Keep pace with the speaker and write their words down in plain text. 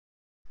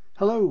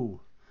Hello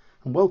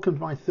and welcome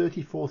to my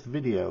 34th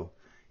video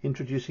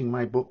introducing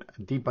my book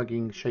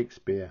Debugging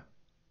Shakespeare.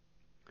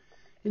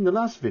 In the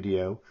last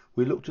video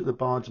we looked at the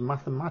bard's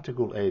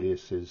mathematical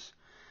aliases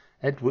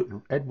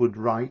Edward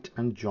Wright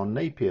and John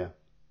Napier.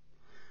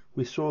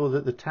 We saw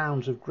that the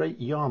towns of Great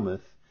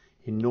Yarmouth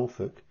in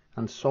Norfolk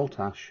and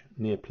Saltash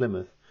near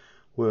Plymouth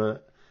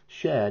were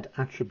shared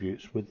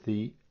attributes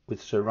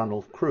with Sir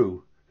Ranulph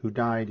Crewe, who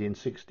died in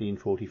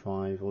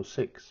 1645 or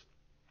 6.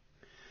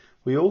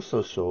 We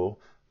also saw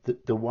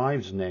that the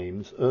wives'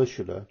 names,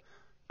 Ursula,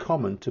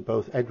 common to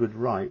both Edward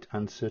Wright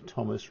and Sir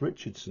Thomas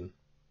Richardson.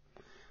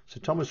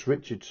 Sir Thomas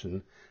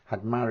Richardson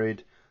had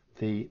married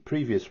the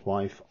previous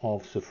wife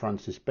of Sir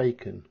Francis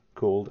Bacon,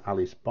 called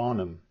Alice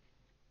Barnum.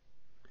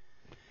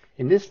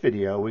 In this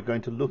video we're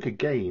going to look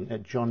again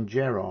at John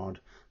Gerard,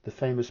 the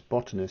famous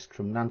botanist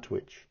from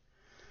Nantwich,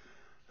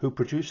 who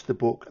produced the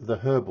book The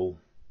Herbal,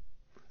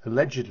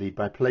 allegedly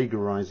by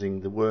plagiarizing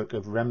the work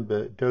of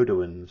Rembert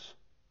Dodoens.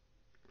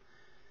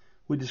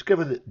 We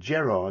discover that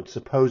Gerard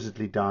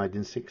supposedly died in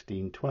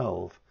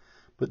 1612,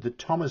 but that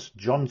Thomas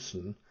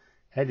Johnson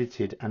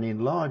edited and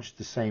enlarged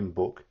the same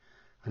book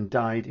and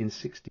died in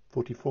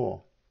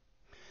 1644,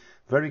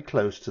 very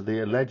close to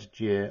the alleged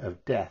year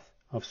of death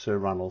of Sir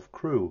Ranulph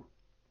Crewe.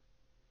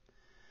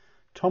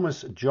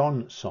 Thomas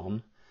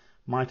Johnson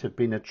might have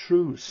been a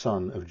true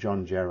son of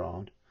John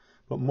Gerard,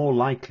 but more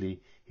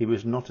likely he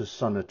was not a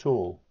son at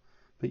all,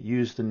 but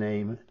used the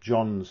name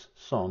John's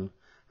son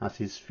as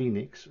his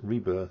phoenix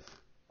rebirth.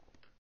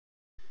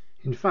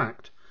 In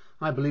fact,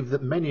 I believe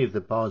that many of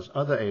the bard's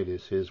other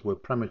aliases were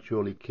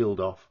prematurely killed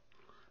off,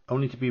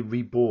 only to be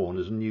reborn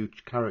as new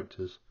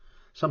characters,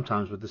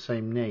 sometimes with the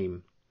same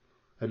name,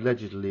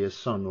 allegedly a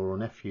son or a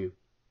nephew,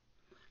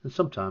 and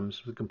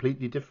sometimes with a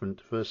completely different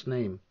first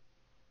name.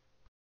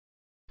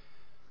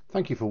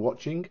 Thank you for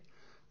watching.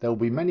 There will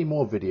be many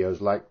more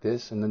videos like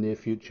this in the near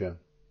future.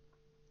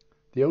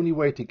 The only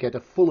way to get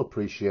a full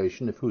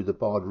appreciation of who the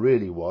bard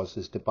really was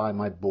is to buy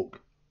my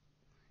book.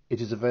 It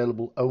is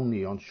available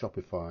only on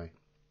Shopify.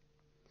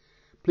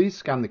 Please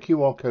scan the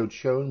QR code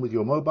shown with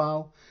your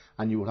mobile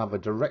and you will have a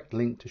direct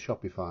link to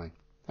Shopify.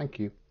 Thank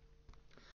you.